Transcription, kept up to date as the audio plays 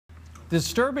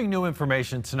Disturbing new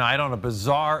information tonight on a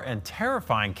bizarre and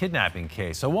terrifying kidnapping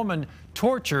case. A woman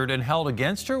tortured and held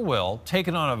against her will,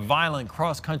 taken on a violent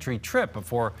cross-country trip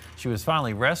before she was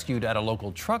finally rescued at a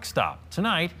local truck stop.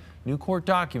 Tonight, new court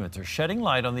documents are shedding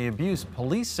light on the abuse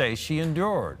police say she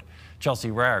endured.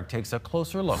 Rarrick takes a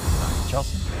closer look tonight.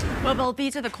 Chelsea? Well,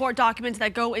 these are the court documents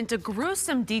that go into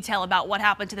gruesome detail about what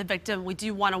happened to the victim. We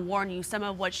do want to warn you, some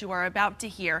of what you are about to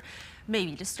hear may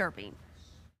be disturbing.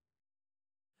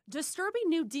 Disturbing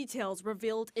new details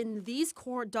revealed in these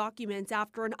court documents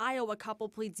after an Iowa couple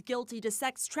pleads guilty to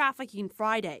sex trafficking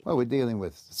Friday. Well, we're dealing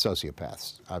with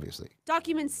sociopaths, obviously.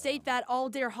 Documents state that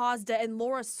Alder Hosda and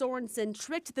Laura Sorensen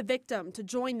tricked the victim to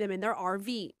join them in their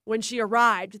RV. When she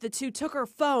arrived, the two took her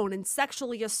phone and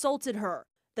sexually assaulted her.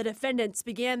 The defendants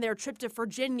began their trip to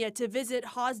Virginia to visit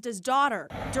Hosda's daughter.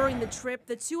 During the trip,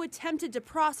 the two attempted to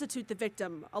prostitute the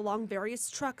victim along various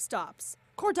truck stops.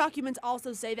 Court documents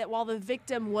also say that while the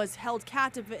victim was held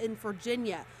captive in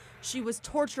Virginia, she was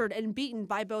tortured and beaten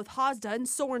by both Hosda and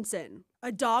Sorensen.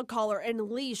 A dog collar and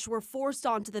leash were forced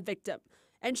onto the victim,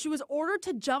 and she was ordered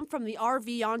to jump from the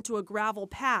RV onto a gravel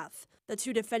path. The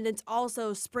two defendants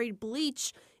also sprayed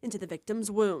bleach into the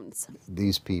victim's wounds.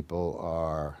 These people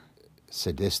are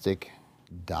sadistic.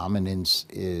 Dominance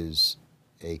is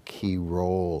a key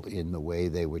role in the way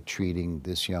they were treating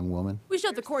this young woman. We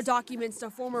showed the court documents to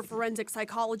former forensic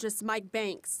psychologist Mike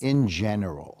Banks. In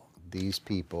general, these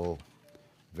people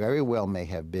very well may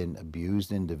have been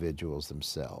abused individuals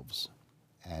themselves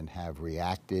and have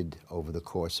reacted over the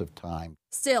course of time.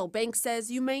 Still, Banks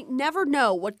says you may never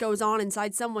know what goes on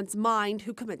inside someone's mind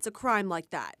who commits a crime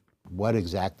like that. What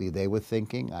exactly they were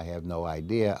thinking, I have no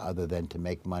idea, other than to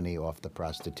make money off the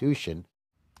prostitution.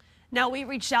 Now, we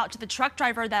reached out to the truck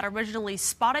driver that originally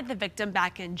spotted the victim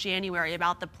back in January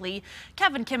about the plea.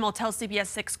 Kevin Kimmel tells CBS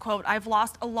 6, quote, "I've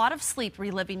lost a lot of sleep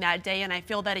reliving that day, and I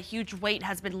feel that a huge weight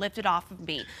has been lifted off of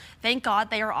me. Thank God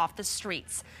they are off the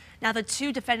streets." Now, the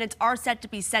two defendants are set to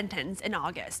be sentenced in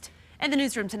August. In the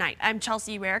newsroom tonight, I'm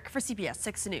Rarrick for CBS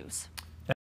 6 News.